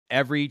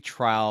every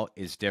trial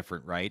is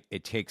different, right?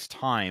 It takes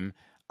time.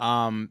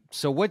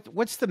 So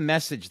what's the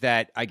message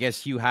that I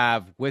guess you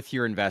have with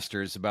your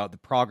investors about the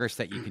progress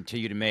that you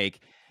continue to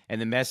make, and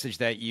the message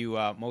that you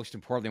most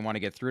importantly want to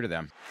get through to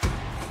them?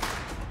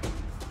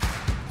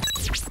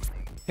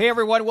 Hey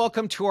everyone,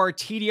 welcome to our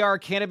TDR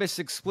Cannabis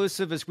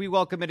Exclusive. As we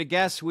welcome in a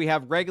guest we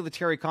have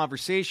regulatory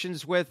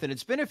conversations with, and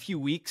it's been a few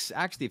weeks,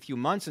 actually a few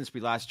months since we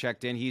last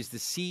checked in. He's the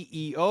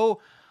CEO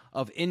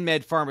of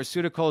InMed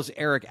Pharmaceuticals,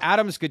 Eric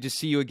Adams. Good to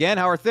see you again.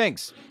 How are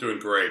things? Doing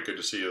great. Good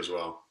to see you as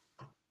well.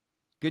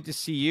 Good to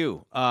see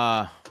you.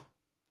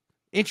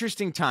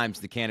 Interesting times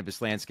in the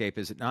cannabis landscape,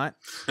 is it not?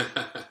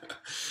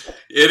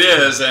 It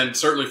is, and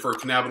certainly for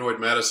cannabinoid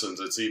medicines,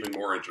 it's even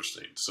more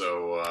interesting.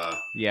 So,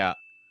 yeah.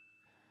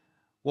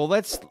 Well,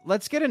 let's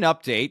get an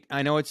update.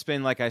 I know it's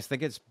been, I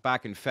think it's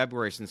back in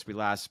February since we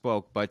last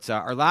spoke, but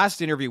our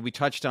last interview, we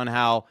touched on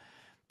how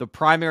the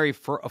primary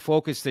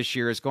focus this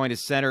year is going to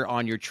center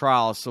on your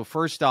trial. So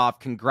first off,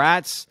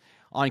 congrats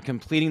on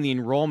completing the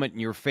enrollment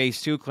in your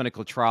phase 2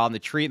 clinical trial and the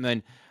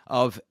treatment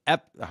of,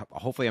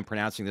 hopefully I'm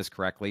pronouncing this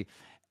correctly,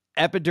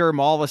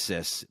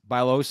 Epidermolysis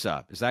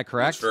Bullosa. Is that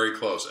correct? That's very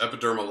close.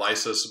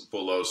 Epidermolysis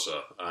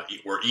Bullosa,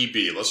 or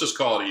EB. Let's just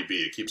call it EB.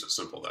 It keeps it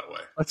simple that way.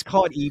 Let's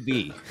call it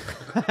EB.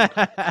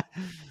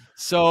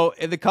 So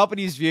in the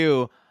company's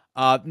view,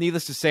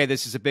 needless to say,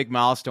 this is a big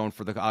milestone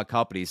for the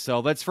company. So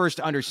let's first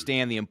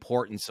understand the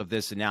importance of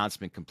this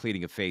announcement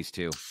completing a phase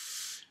 2.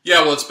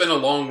 Yeah, well, it's been a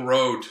long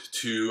road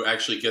to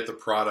actually get the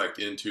product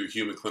into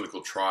human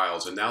clinical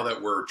trials. And now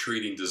that we're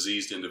treating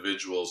diseased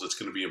individuals, it's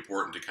going to be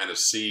important to kind of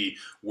see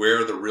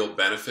where the real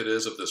benefit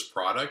is of this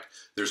product.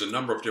 There's a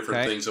number of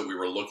different things that we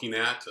were looking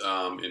at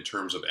in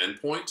terms of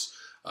endpoints.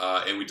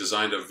 And we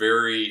designed a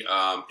very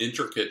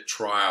intricate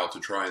trial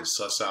to try and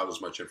suss out as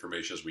much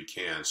information as we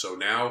can. So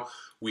now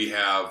we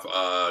have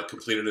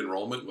completed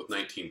enrollment with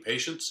 19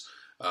 patients.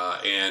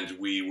 And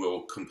we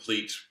will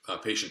complete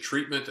patient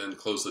treatment and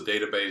close the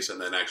database,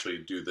 and then actually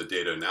do the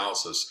data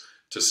analysis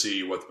to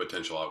see what the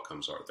potential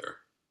outcomes are there.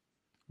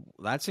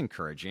 That's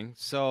encouraging.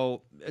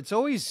 So it's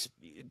always,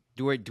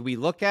 do we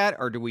look at,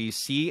 or do we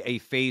see a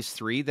phase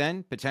 3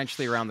 then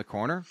potentially around the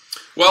corner?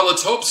 Well,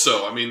 let's hope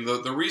so. I mean,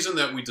 the reason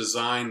that we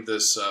designed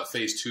this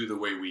phase 2 the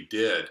way we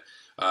did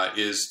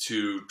is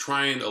to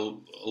try and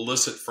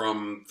elicit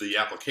from the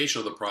application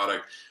of the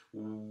product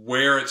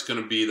where it's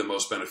going to be the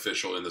most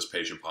beneficial in this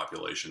patient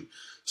population.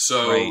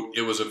 So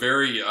it was a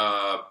very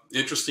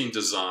interesting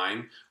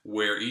design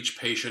where each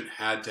patient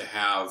had to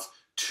have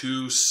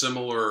 2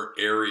 similar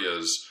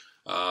areas,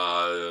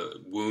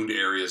 wound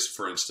areas,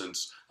 for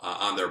instance,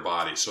 on their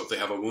body. So if they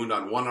have a wound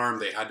on one arm,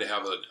 they had to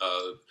have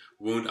a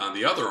wound on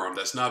the other arm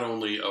that's not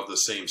only of the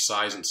same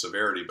size and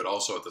severity, but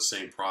also at the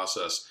same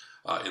process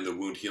in the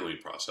wound healing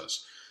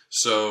process.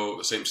 So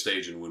the same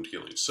stage in wound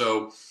healing.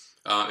 So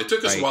it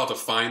took us a while to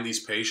find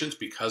these patients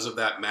because of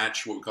that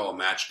what we call a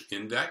matched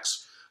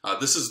index.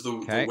 This is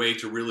the way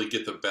to really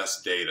get the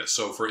best data.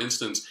 So for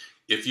instance,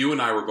 if you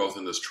and I were both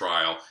in this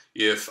trial,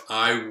 if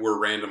I were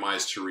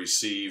randomized to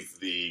receive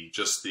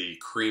just the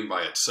cream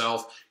by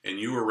itself, and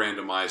you were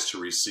randomized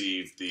to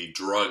receive the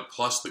drug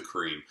plus the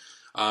cream,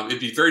 it'd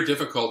be very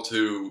difficult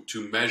to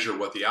measure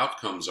what the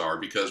outcomes are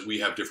because we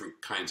have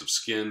different kinds of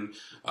skin.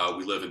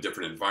 We live in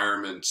different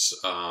environments.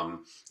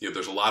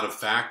 There's a lot of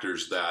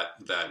factors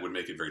that would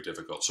make it very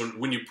difficult. So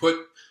when you put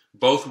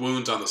both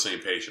wounds on the same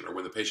patient, or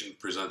when the patient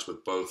presents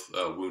with both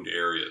wound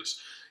areas,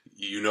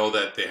 you know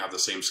that they have the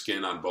same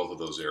skin on both of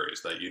those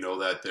areas, that you know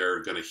that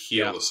they're going to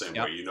heal the same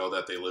way, you know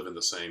that they live in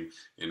the same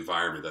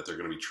environment, that they're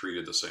going to be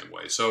treated the same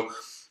way. So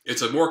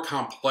it's a more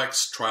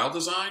complex trial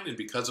design, and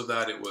because of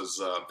that, it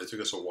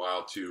took us a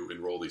while to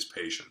enroll these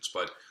patients.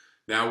 But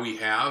now we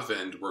have,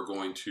 and we're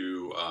going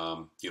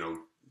to,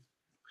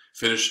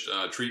 finish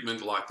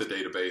treatment, lock the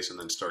database, and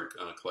then start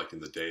collecting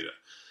the data.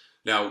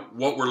 Now,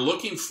 what we're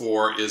looking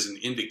for is an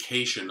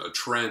indication, a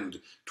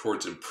trend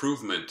towards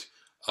improvement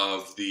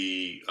of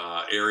the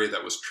area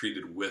that was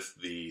treated with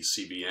the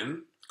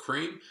CBN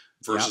cream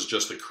versus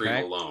just the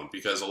cream alone.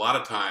 Because a lot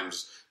of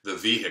times the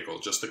vehicle,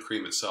 just the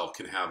cream itself,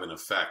 can have an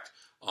effect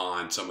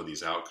on some of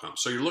these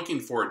outcomes. So you're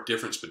looking for a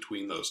difference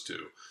between those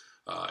two.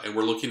 And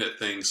we're looking at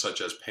things such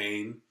as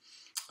pain,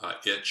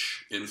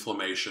 itch,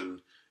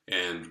 inflammation,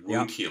 and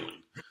wound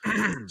healing.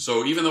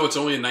 So even though it's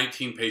only a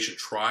 19-patient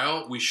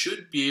trial, we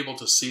should be able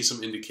to see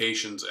some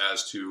indications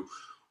as to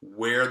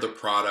where the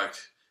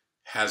product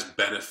has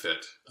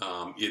benefit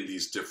in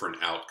these different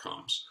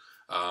outcomes.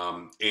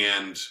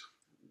 And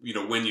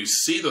when you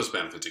see those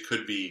benefits, it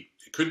could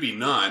be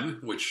none,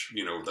 which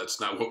that's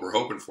not what we're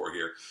hoping for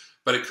here.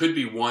 But it could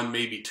be 1,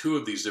 maybe 2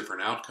 of these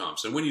different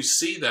outcomes. And when you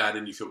see that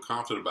and you feel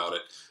confident about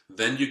it,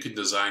 then you can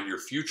design your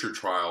future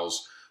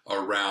trials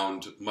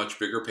around much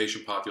bigger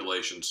patient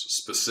populations,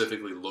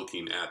 specifically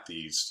looking at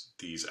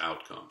these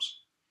outcomes.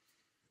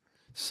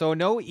 So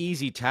no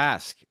easy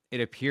task,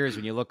 it appears,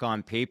 when you look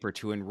on paper,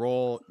 to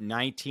enroll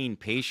 19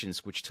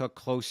 patients, which took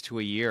close to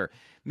a year.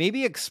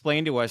 Maybe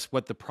explain to us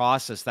what the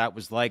process that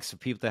was like, so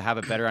people to have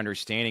a better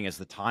understanding as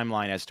the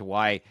timeline as to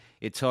why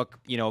it took,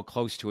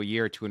 close to a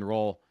year to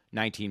enroll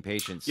 19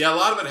 patients? Yeah, a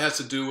lot of it has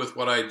to do with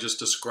what I just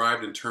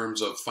described in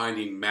terms of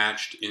finding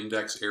matched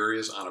index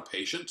areas on a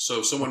patient.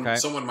 So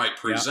someone might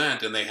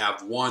present and they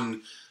have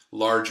one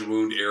large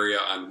wound area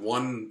on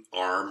one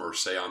arm or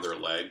say on their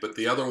leg, but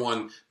the other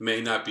one may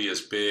not be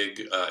as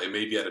big. It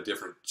may be at a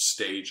different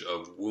stage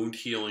of wound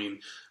healing,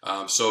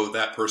 so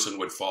that person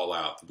would fall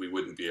out. We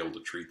wouldn't be able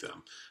to treat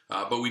them.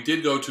 But we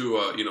did go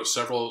to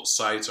several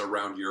sites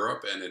around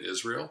Europe and in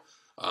Israel.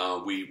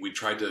 We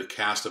tried to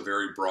cast a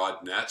very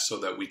broad net so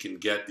that we can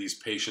get these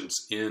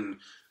patients in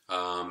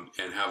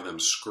and have them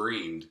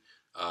screened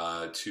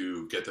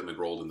to get them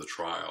enrolled in the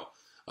trial.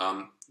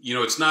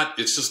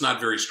 It's just not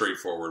very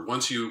straightforward.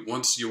 Once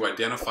you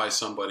identify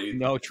somebody,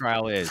 no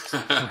trial is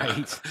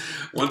right.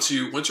 Once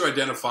you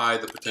identify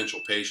the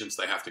potential patients,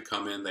 they have to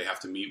come in. They have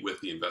to meet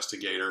with the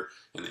investigator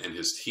and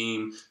his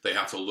team. They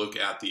have to look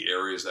at the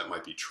areas that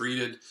might be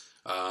treated.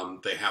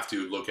 They have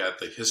to look at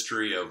the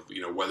history of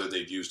whether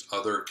they've used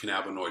other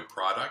cannabinoid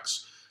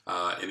products,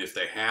 and if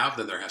they have,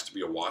 then there has to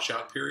be a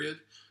washout period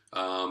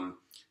so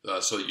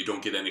that you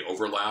don't get any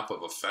overlap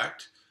of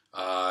effect.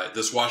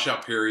 This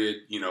washout period,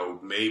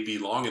 may be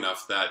long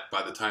enough that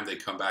by the time they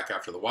come back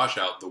after the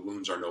washout, the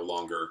wounds are no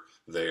longer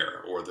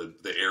there or the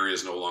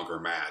areas no longer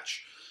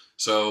match.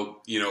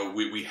 So,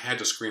 we had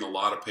to screen a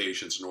lot of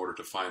patients in order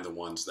to find the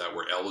ones that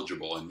were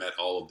eligible and met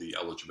all of the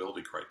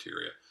eligibility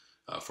criteria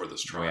for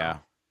this trial. Yeah.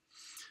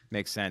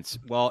 Makes sense.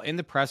 Well, in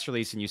the press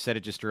release, and you said it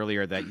just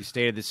earlier, that you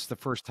stated this is the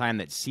first time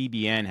that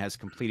CBN has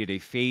completed a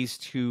phase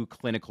 2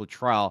 clinical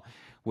trial,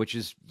 which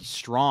is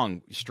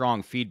strong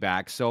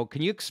feedback. So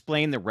can you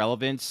explain the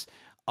relevance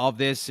of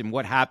this and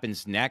what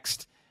happens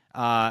next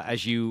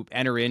as you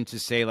enter into,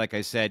 say, like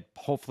I said,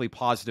 hopefully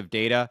positive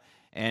data?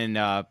 And,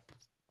 I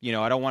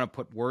don't want to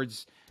put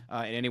words in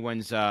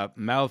anyone's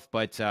mouth,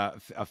 but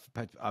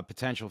a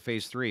potential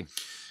phase 3.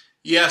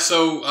 Yeah,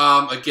 so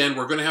again,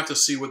 we're going to have to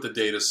see what the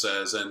data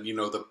says, and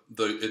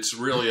it's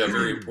really a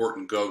very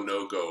important go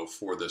no go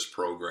for this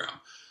program.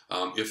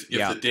 If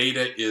the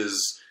data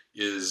is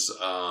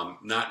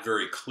not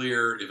very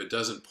clear, if it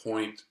doesn't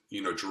point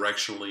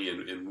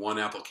directionally in one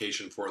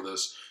application for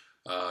this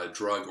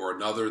drug or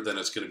another, then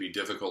it's going to be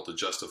difficult to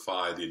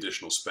justify the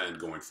additional spend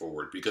going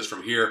forward, because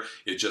from here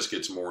it just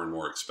gets more and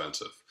more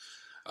expensive.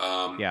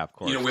 Of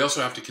course. We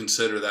also have to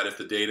consider that if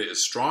the data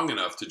is strong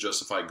enough to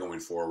justify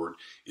going forward,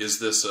 is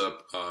this a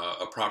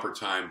proper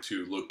time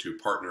to look to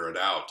partner it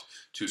out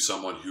to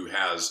someone who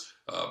has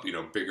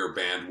bigger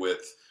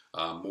bandwidth,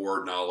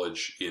 more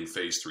knowledge in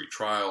phase 3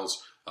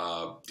 trials,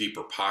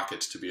 deeper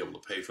pockets to be able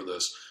to pay for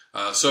this.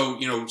 So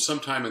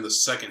sometime in the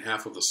second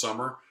half of the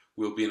summer,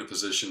 we'll be in a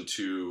position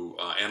to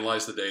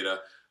analyze the data,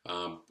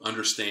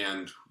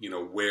 understand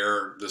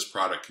where this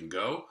product can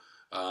go.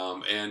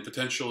 And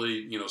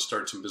potentially,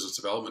 start some business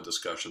development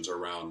discussions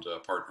around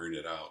partnering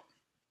it out.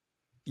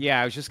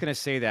 Yeah, I was just going to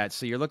say that.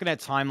 So you're looking at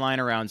timeline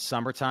around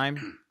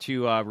summertime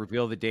to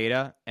reveal the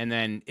data. And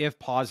then if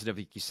positive,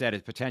 like you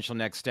said, potential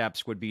next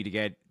steps would be to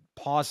get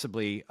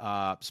possibly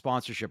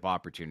sponsorship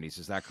opportunities.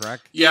 Is that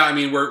correct? Yeah, I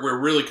mean, we're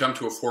really come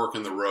to a fork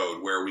in the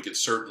road where we could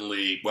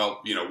certainly,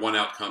 one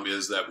outcome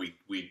is that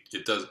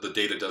the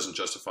data doesn't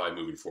justify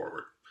moving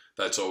forward.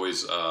 That's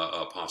always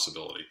a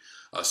possibility.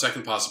 A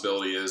second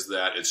possibility is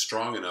that it's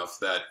strong enough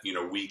that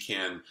we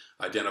can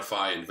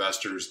identify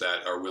investors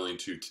that are willing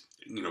to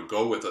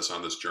go with us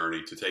on this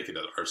journey to take it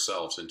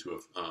ourselves into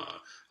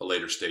a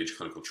later stage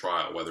clinical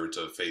trial, whether it's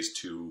a phase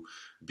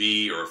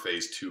 2B or a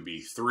phase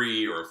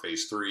 2B3 or a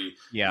phase 3.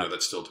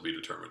 That's still to be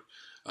determined.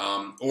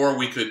 Or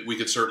we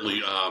could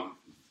certainly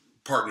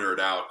partner it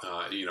out,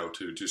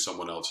 to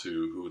someone else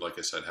who, like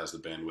I said, has the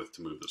bandwidth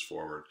to move this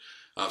forward.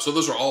 So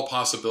those are all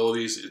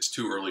possibilities. It's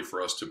too early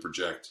for us to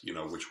project,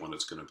 which one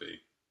it's going to be.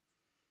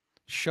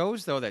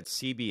 Shows, though, that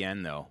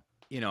CBN,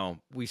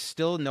 we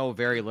still know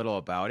very little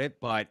about it,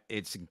 but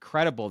it's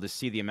incredible to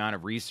see the amount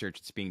of research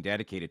that's being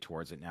dedicated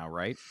towards it now,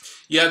 right?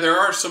 Yeah, there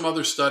are some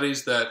other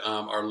studies that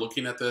are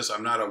looking at this.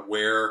 I'm not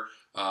aware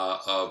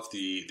of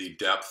the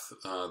depth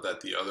that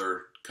the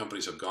other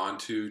companies have gone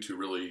to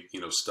really,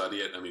 study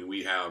it. I mean,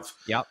 we have,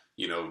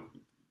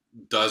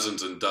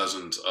 dozens and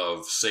dozens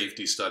of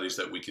safety studies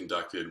that we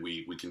conducted.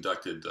 We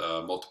conducted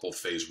multiple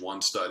phase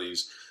 1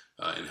 studies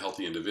in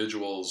healthy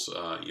individuals.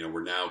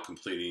 We're now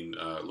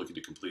looking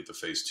to complete the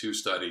phase 2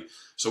 study.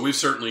 So we've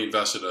certainly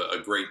invested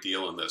a great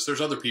deal in this. There's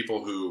other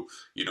people who,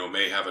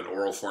 may have an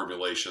oral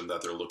formulation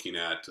that they're looking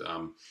at.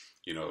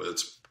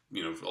 It's,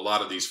 a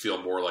lot of these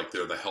feel more like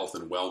they're the health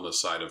and wellness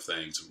side of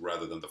things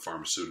rather than the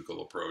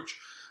pharmaceutical approach.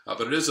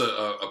 But it is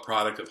a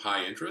product of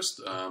high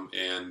interest,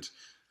 and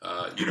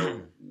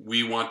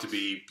we want to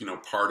be,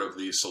 part of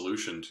the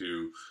solution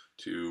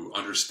to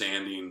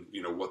understanding,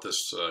 what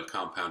this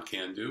compound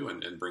can do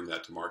and bring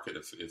that to market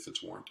if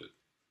it's warranted.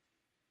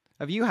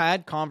 Have you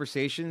had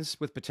conversations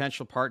with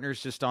potential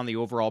partners just on the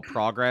overall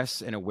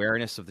progress and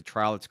awareness of the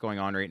trial that's going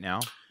on right now?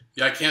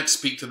 Yeah, I can't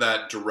speak to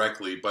that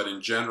directly, but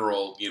in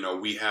general,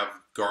 we have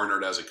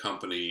garnered as a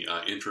company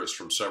interest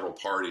from several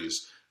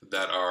parties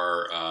that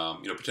are,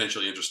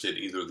 potentially interested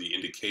in either the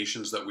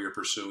indications that we are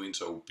pursuing,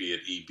 so be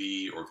it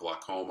EB or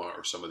glaucoma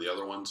or some of the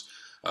other ones,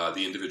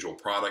 the individual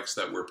products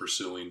that we're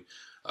pursuing.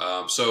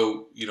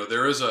 So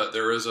there is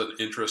an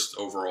interest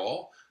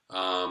overall, but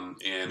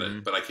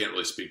I can't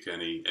really speak to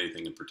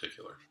anything in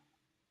particular.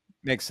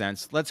 Makes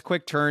sense. Let's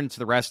quick turn to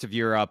the rest of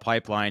your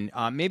pipeline.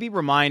 Maybe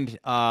remind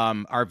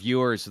our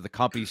viewers of the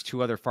company's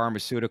 2 other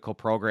pharmaceutical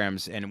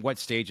programs and what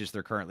stages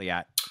they're currently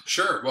at.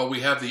 Sure. Well, we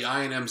have the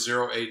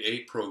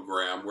INM-088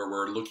 program where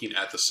we're looking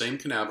at the same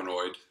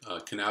cannabinoid,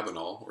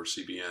 cannabidiol or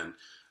CBN,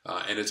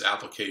 and its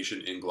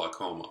application in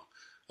glaucoma.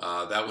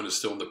 That one is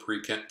still in the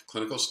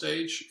preclinical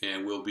stage,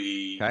 and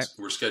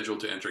we're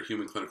scheduled to enter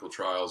human clinical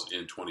trials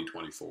in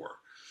 2024.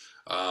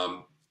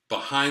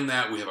 Behind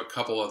that, we have a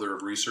couple other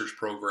research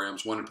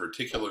programs. One in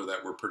particular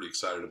that we're pretty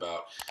excited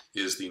about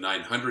is the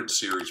 900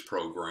 series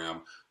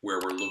program, where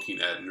we're looking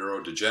at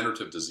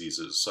neurodegenerative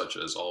diseases such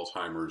as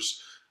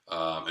Alzheimer's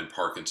and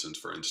Parkinson's,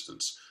 for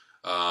instance.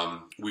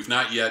 We've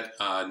not yet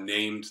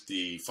named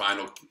the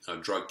final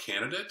drug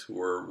candidate.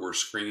 We're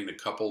screening a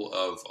couple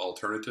of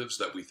alternatives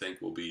that we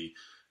think will be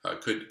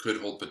could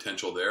hold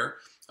potential there.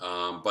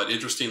 But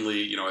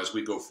interestingly, as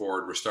we go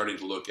forward, we're starting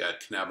to look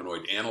at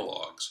cannabinoid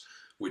analogs,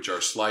 which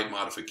are slight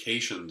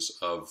modifications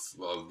of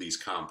these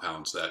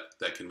compounds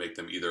that can make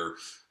them either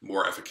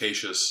more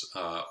efficacious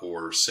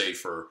or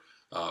safer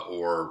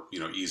or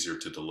easier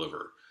to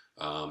deliver.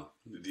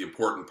 The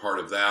important part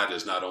of that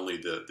is not only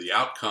the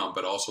outcome,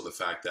 but also the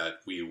fact that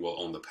we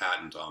will own the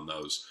patent on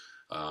those.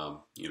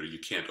 You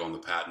can't own the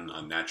patent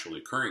on naturally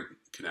occurring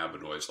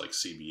cannabinoids like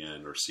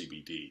CBN or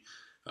CBD.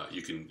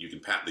 You can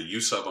patent the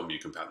use of them, you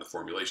can patent the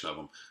formulation of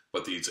them,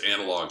 but these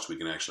analogs, we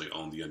can actually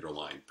own the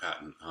underlying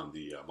patent on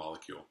the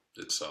molecule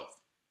itself.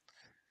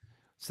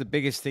 It's the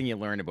biggest thing you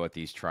learn about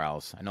these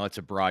trials. I know it's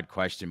a broad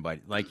question, but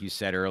like you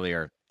said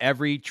earlier,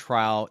 every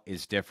trial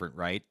is different,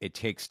 right? It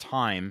takes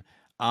time.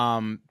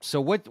 So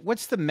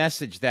what's the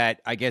message that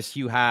I guess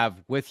you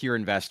have with your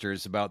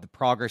investors about the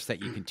progress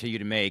that you continue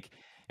to make,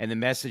 and the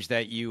message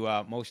that you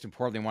most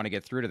importantly want to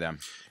get through to them?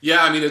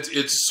 Yeah, I mean,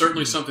 it's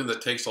certainly something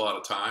that takes a lot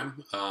of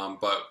time,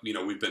 but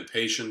we've been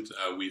patient.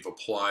 We've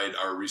applied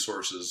our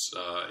resources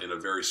in a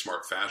very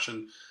smart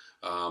fashion.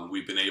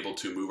 We've been able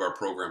to move our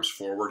programs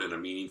forward in a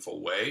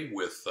meaningful way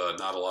with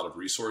not a lot of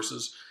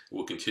resources.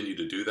 We'll continue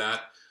to do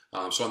that.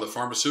 So on the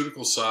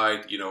pharmaceutical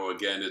side,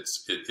 again,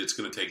 it's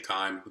going to take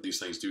time. These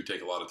things do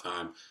take a lot of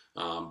time,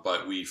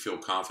 but we feel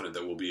confident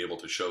that we'll be able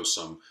to show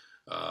some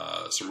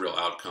real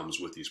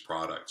outcomes with these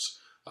products.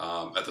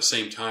 At the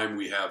same time,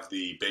 we have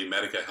the Bay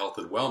Medica Health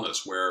and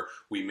Wellness, where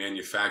we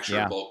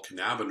manufacture bulk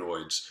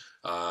cannabinoids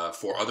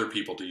for other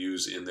people to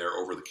use in their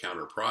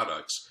over-the-counter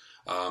products.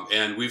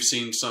 And we've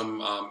seen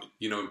some,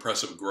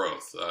 impressive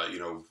growth.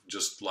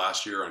 Just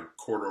last year on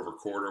quarter over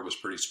quarter was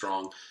pretty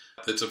strong.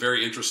 It's a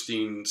very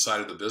interesting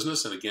side of the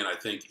business. And again, I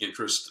think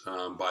interest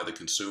by the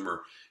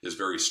consumer is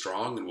very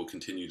strong, and we'll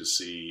continue to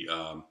see,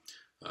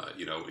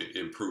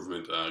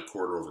 improvement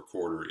quarter over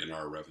quarter in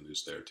our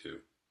revenues there too.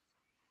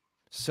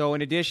 So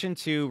in addition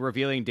to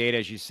revealing data,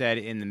 as you said,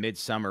 in the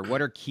midsummer, what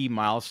are key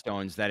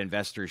milestones that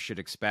investors should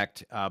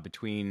expect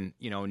between,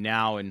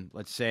 now and,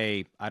 let's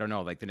say, I don't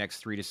know, like the next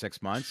 3 to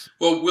 6 months?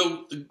 Well,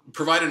 we'll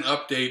provide an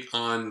update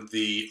on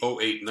the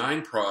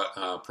 089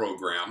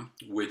 program,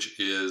 which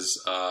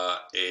is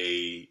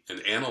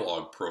an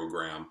analog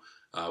program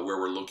where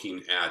we're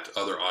looking at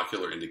other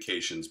ocular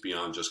indications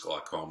beyond just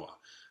glaucoma.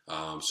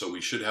 So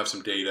we should have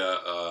some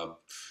data,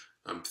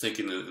 I'm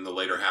thinking in the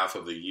later half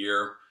of the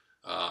year.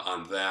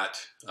 On that,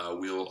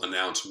 we'll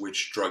announce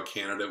which drug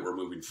candidate we're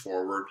moving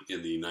forward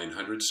in the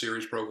 900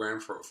 series program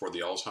for the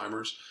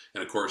Alzheimer's,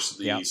 and of course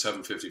the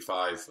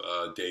 755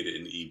 data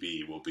in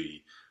EB will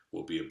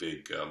be a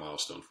big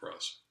milestone for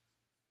us.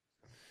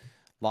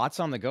 Lots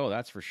on the go,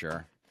 that's for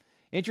sure.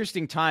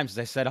 Interesting times, as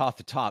I said off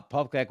the top.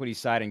 Public equity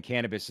side in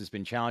cannabis has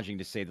been challenging,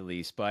 to say the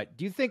least. But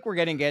do you think we're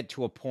going to get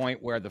to a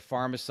point where the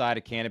pharma side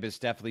of cannabis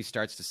definitely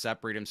starts to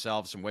separate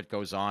themselves from what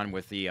goes on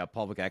with the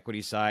public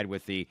equity side,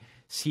 with the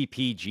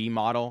CPG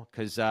model?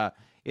 Because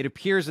it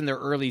appears in their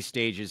early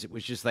stages, it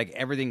was just like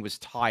everything was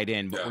tied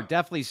in. But we're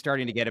definitely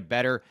starting to get a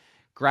better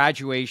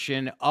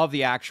graduation of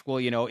the actual,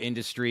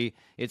 industry.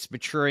 It's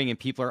maturing and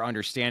people are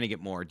understanding it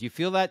more. Do you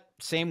feel that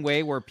same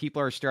way, where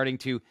people are starting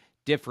to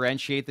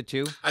differentiate the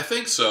two? I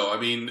think so.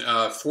 I mean,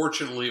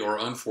 fortunately or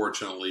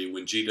unfortunately,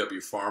 when GW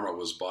Pharma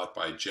was bought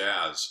by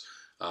Jazz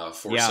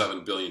for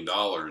 $7 billion,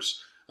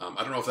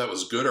 I don't know if that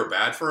was good or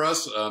bad for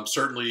us.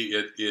 Certainly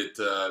it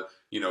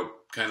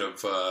kind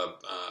of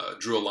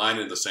drew a line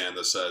in the sand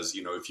that says,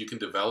 if you can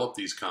develop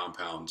these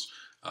compounds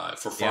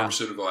for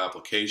pharmaceutical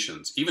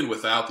applications, even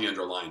without the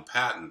underlying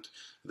patent,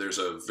 there's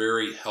a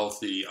very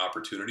healthy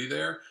opportunity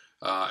there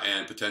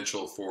and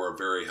potential for a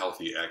very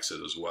healthy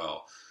exit as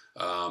well.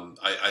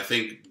 I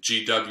think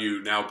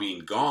GW now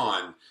being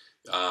gone,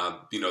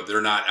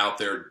 they're not out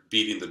there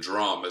beating the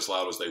drum as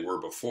loud as they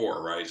were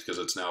before, right? Because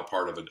it's now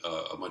part of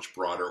a much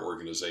broader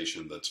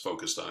organization that's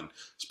focused on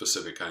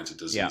specific kinds of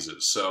diseases.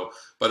 Yeah. So,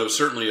 but it was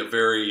certainly a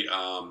very,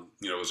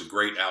 it was a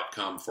great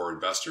outcome for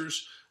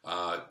investors,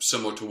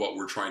 similar to what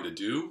we're trying to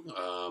do,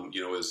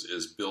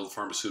 is build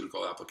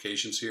pharmaceutical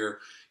applications here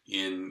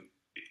in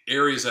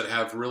areas that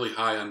have really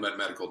high unmet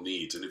medical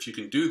needs. And if you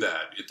can do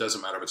that, it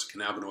doesn't matter if it's a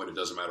cannabinoid, it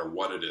doesn't matter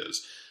what it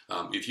is.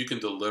 If you can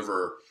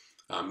deliver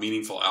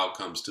meaningful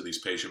outcomes to these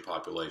patient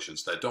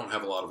populations that don't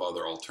have a lot of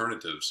other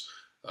alternatives,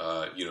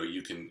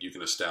 you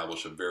can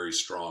establish a very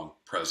strong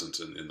presence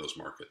in those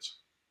markets.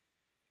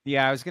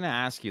 Yeah, I was going to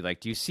ask you,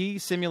 do you see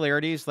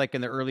similarities like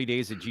in the early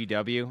days of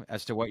GW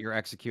as to what you're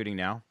executing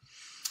now?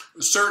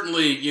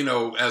 Certainly,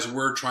 as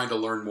we're trying to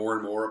learn more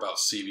and more about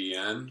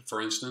CBN, for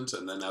instance,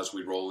 and then as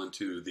we roll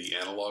into the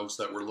analogs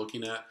that we're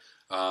looking at,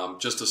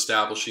 just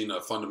establishing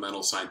a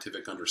fundamental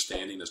scientific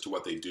understanding as to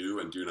what they do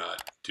and do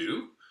not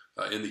do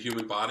in the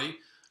human body,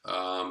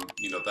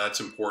 that's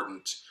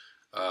important.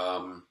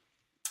 So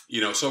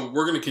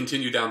we're going to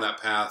continue down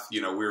that path.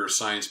 We're a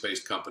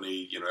science-based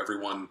company.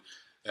 Everyone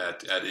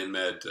at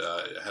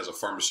InMed has a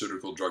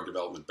pharmaceutical drug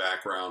development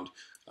background.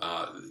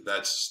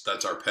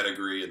 That's our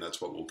pedigree, and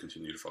that's what we'll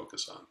continue to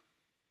focus on.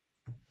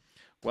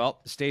 Well,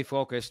 stay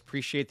focused.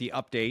 Appreciate the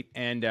update,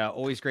 and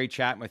always great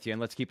chatting with you,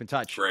 and let's keep in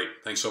touch. Great.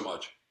 Thanks so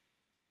much.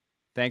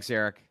 Thanks,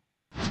 Eric.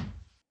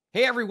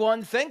 Hey,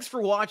 everyone. Thanks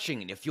for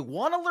watching. And if you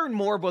want to learn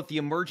more about the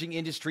emerging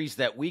industries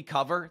that we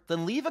cover,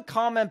 then leave a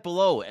comment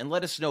below and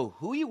let us know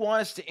who you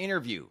want us to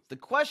interview, the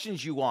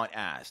questions you want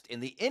asked,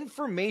 and the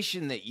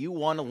information that you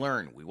want to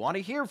learn. We want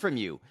to hear from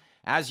you.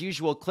 As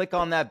usual, click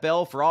on that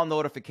bell for all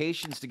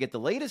notifications to get the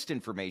latest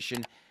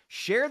information.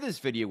 Share this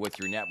video with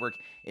your network,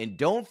 and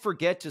don't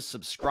forget to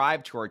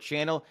subscribe to our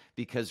channel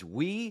because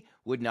we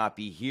would not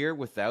be here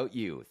without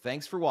you.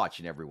 Thanks for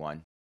watching,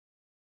 everyone.